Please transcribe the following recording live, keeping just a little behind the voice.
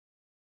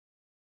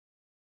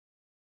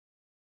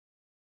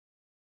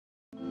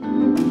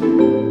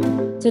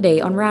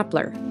Today on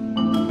Rappler.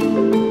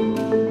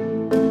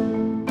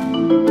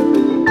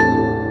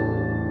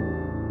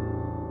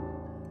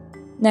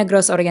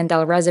 Negros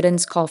Oriental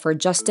residents call for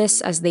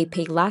justice as they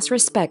pay last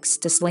respects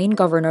to slain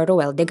Governor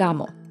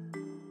Degamo.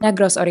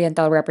 Negros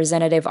Oriental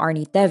Representative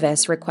Arnie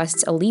Teves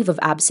requests a leave of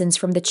absence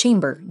from the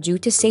chamber due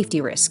to safety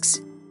risks.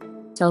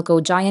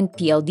 Telco giant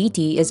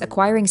PLDT is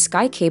acquiring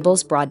Sky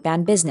Cable's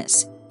broadband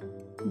business.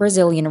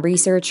 Brazilian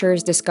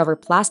researchers discover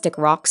plastic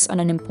rocks on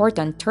an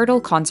important turtle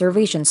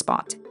conservation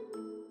spot.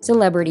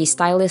 Celebrity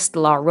stylist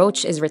Law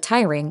Roach is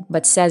retiring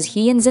but says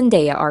he and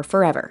Zendaya are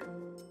forever.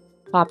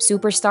 Pop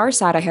superstar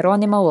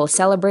Geronimo will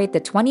celebrate the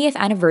 20th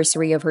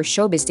anniversary of her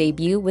showbiz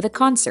debut with a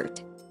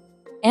concert.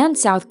 And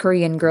South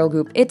Korean girl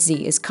group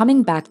ITZY is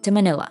coming back to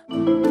Manila.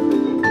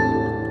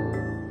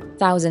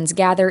 Thousands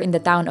gather in the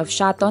town of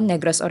Shaton,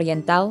 Negros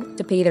Oriental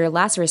to pay their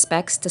last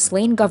respects to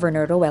slain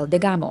Governor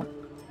Degamo.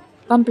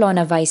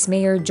 Pamplona Vice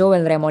Mayor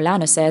Joel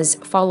Remolano says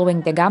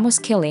following Degamo's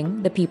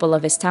killing, the people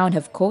of his town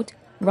have, quote,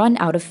 run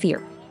out of fear.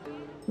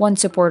 One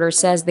supporter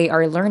says they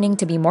are learning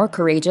to be more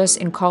courageous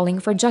in calling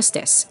for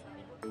justice.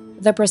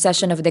 The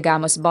procession of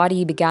Degamo's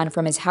body began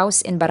from his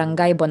house in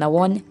Barangay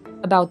Bonawon,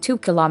 about 2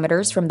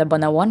 kilometers from the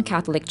Bonawon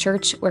Catholic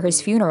Church where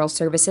his funeral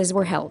services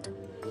were held.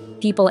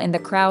 People in the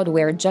crowd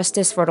wear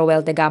Justice for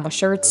Roel Degamo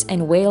shirts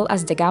and wail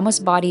as Degamo's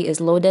body is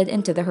loaded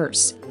into the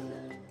hearse.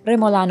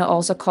 Remolano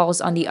also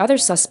calls on the other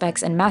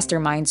suspects and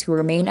masterminds who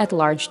remain at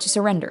large to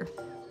surrender.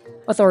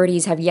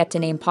 Authorities have yet to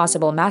name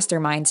possible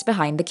masterminds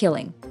behind the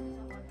killing.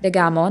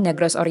 Degamo,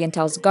 Negros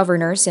Oriental's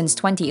governor since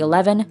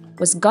 2011,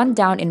 was gunned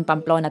down in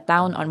Pamplona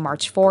town on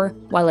March 4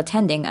 while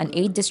attending an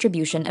aid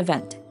distribution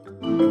event.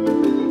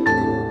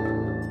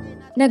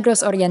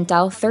 Negros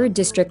Oriental 3rd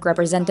District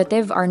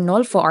Representative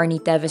Arnolfo Arnie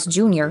Teves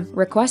Jr.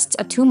 requests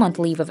a 2-month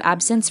leave of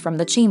absence from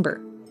the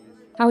chamber.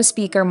 House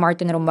Speaker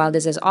Martin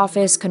Romualdez's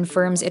office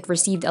confirms it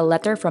received a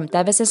letter from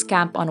Teves's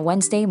camp on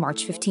Wednesday,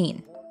 March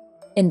 15.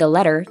 In the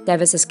letter,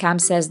 Teves's camp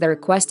says the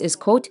request is,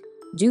 quote,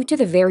 due to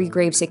the very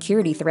grave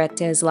security threat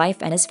to his life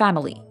and his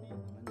family.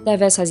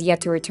 Teves has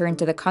yet to return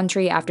to the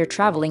country after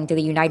traveling to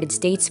the United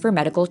States for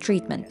medical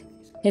treatment.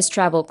 His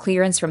travel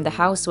clearance from the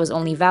House was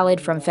only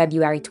valid from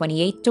February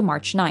 28 to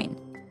March 9.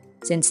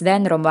 Since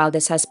then,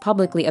 Romualdez has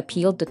publicly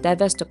appealed to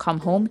Teves to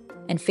come home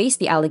and face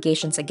the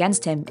allegations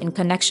against him in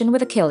connection with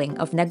the killing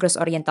of Negros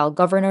Oriental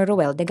Governor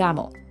Roel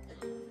Degamo.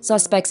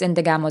 Suspects in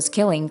Degamo's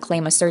killing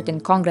claim a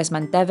certain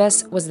Congressman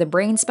Teves was the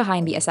brains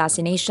behind the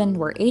assassination,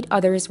 where 8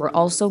 others were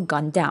also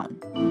gunned down.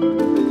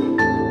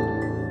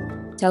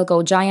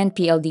 Telco giant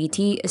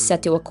PLDT is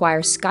set to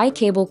acquire Sky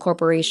Cable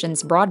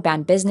Corporation's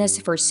broadband business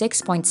for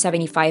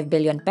 6.75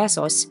 billion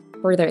pesos,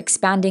 further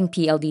expanding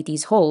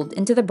PLDT's hold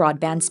into the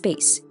broadband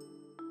space.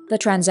 The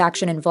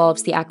transaction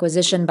involves the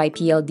acquisition by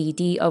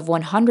PLDT of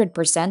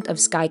 100% of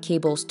Sky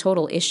Cable's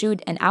total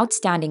issued and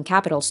outstanding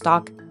capital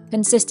stock,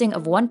 consisting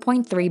of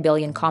 1.3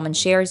 billion common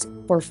shares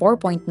for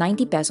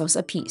 4.90 pesos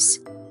apiece.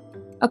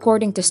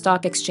 According to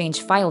stock exchange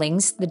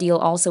filings, the deal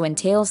also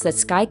entails that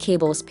Sky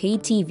Cable's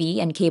paid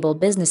TV and cable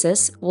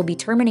businesses will be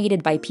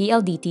terminated by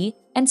PLDT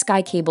and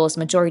Sky Cable's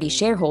majority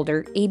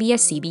shareholder,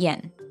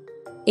 ABS-CBN.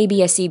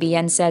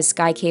 ABS-CBN says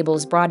Sky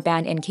Cable's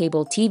broadband and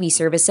cable TV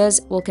services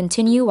will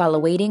continue while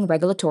awaiting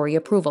regulatory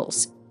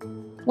approvals.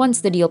 Once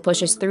the deal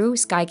pushes through,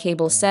 Sky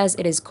Cable says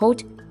it is,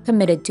 quote,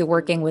 committed to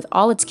working with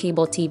all its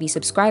cable TV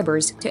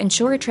subscribers to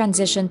ensure a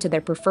transition to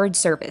their preferred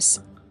service.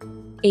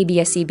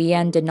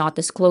 ABS-CBN did not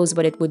disclose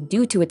what it would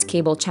do to its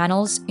cable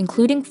channels,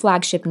 including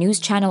flagship news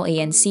channel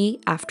ANC,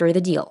 after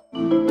the deal.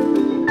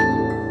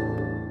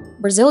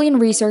 Brazilian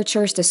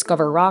researchers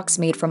discover rocks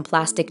made from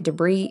plastic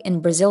debris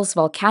in Brazil's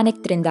volcanic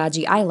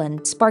Trindade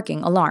Island,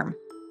 sparking alarm.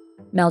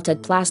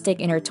 Melted plastic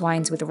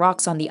intertwines with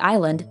rocks on the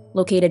island,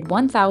 located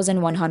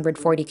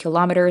 1,140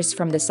 kilometers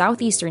from the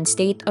southeastern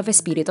state of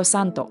Espírito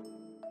Santo.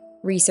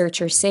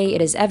 Researchers say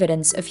it is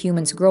evidence of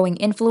humans' growing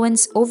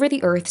influence over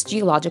the Earth's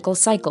geological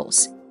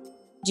cycles.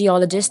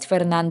 Geologist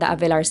Fernanda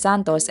Avelar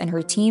Santos and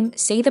her team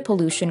say the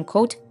pollution,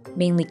 quote,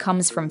 mainly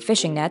comes from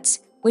fishing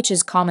nets, which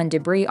is common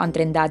debris on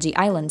Trindade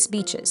Island's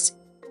beaches.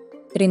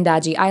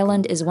 Trindade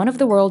Island is one of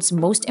the world's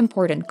most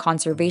important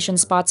conservation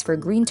spots for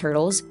green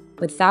turtles,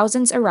 with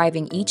thousands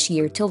arriving each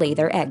year to lay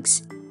their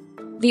eggs.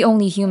 The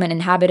only human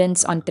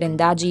inhabitants on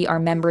Trindade are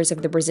members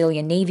of the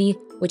Brazilian Navy,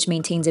 which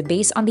maintains a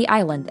base on the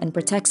island and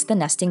protects the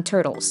nesting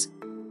turtles.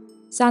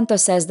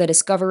 Santos says the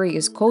discovery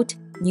is, quote,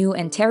 new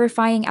and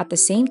terrifying at the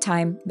same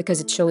time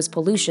because it shows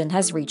pollution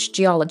has reached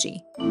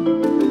geology.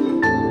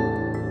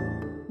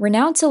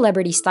 Renowned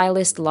celebrity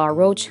stylist Law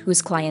Roach,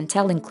 whose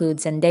clientele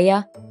includes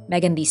Zendaya,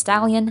 Megan Thee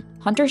Stallion,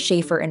 Hunter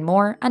Schafer, and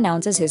more,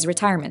 announces his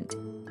retirement.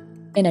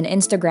 In an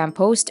Instagram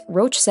post,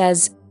 Roach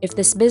says, if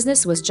this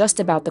business was just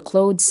about the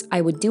clothes,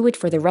 I would do it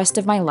for the rest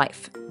of my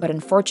life, but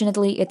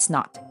unfortunately it's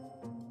not.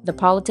 The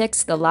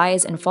politics, the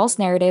lies, and false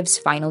narratives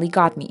finally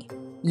got me.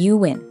 You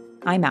win.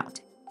 I'm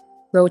out.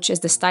 Roach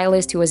is the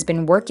stylist who has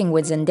been working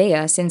with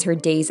Zendaya since her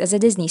days as a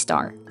Disney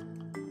star.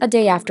 A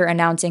day after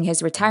announcing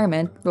his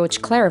retirement,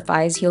 Roach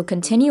clarifies he'll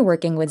continue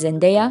working with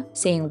Zendaya,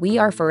 saying we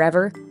are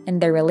forever, and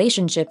their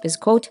relationship is,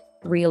 quote,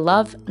 real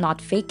love,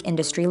 not fake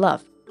industry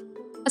love.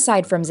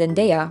 Aside from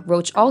Zendaya,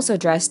 Roach also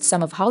dressed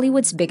some of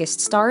Hollywood's biggest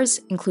stars,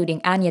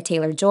 including Anya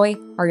Taylor-Joy,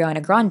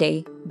 Ariana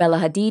Grande, Bella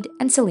Hadid,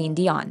 and Celine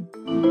Dion.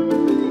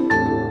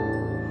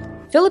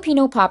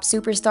 Filipino pop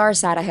superstar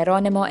Sarah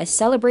Geronimo is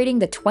celebrating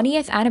the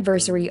 20th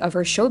anniversary of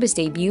her showbiz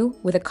debut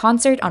with a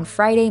concert on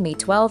Friday, May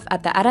 12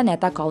 at the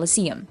Araneta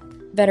Coliseum.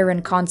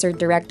 Veteran concert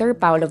director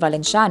Paolo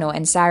Valenciano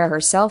and Sarah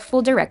herself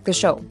will direct the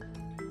show.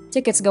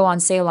 Tickets go on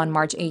sale on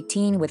March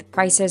 18 with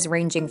prices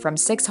ranging from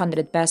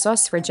 600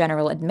 pesos for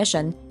general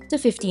admission to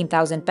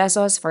 15,000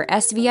 pesos for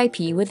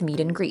SVIP with meet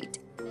and greet.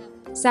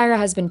 Sarah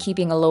has been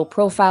keeping a low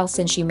profile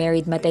since she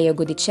married Matteo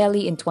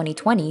Gudicelli in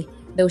 2020,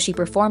 though she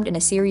performed in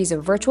a series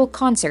of virtual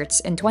concerts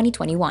in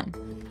 2021.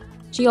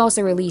 She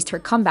also released her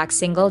comeback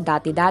single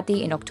Dati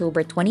Dati in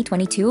October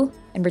 2022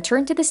 and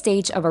returned to the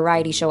stage of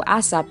variety show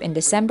ASAP in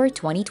December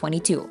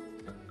 2022.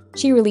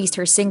 She released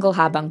her single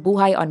Habang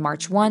Buhay on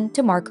March 1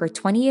 to mark her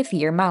 20th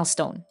year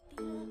milestone.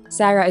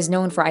 Sarah is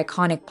known for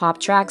iconic pop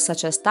tracks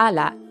such as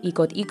Tala,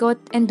 Ikot Ikot,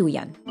 and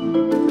Duyan.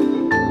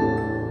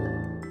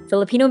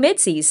 Filipino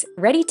midsies,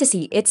 ready to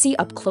see ITZY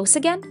up close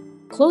again?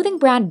 Clothing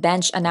brand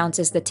Bench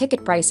announces the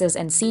ticket prices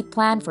and seat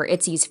plan for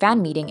ITZY's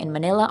fan meeting in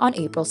Manila on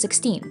April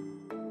 16.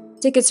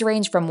 Tickets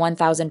range from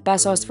 1,000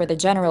 pesos for the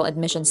general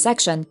admission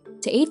section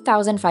to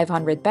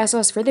 8,500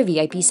 pesos for the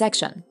VIP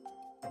section.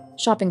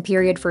 Shopping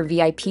period for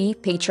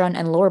VIP, Patron,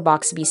 and Lower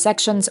Box B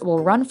sections will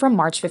run from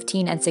March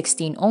 15 and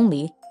 16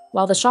 only,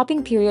 while the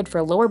shopping period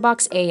for Lower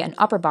Box A and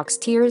Upper Box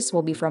tiers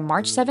will be from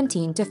March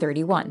 17 to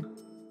 31.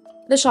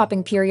 The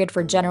shopping period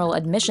for general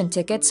admission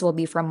tickets will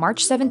be from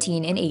March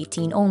 17 and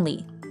 18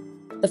 only.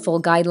 The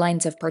full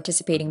guidelines of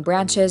participating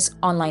branches,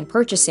 online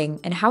purchasing,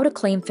 and how to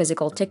claim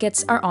physical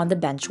tickets are on the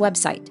Bench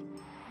website.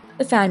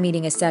 The fan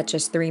meeting is set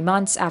just 3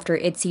 months after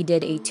ITZY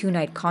did a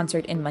 2-night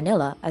concert in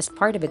Manila as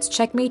part of its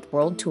Checkmate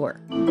World Tour.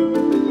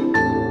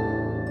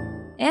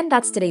 And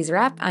that's today's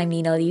wrap. I'm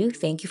Nina Liu.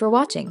 Thank you for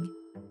watching.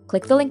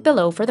 Click the link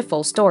below for the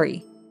full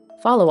story.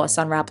 Follow us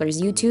on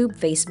Rappler's YouTube,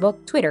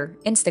 Facebook, Twitter,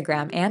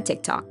 Instagram, and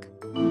TikTok.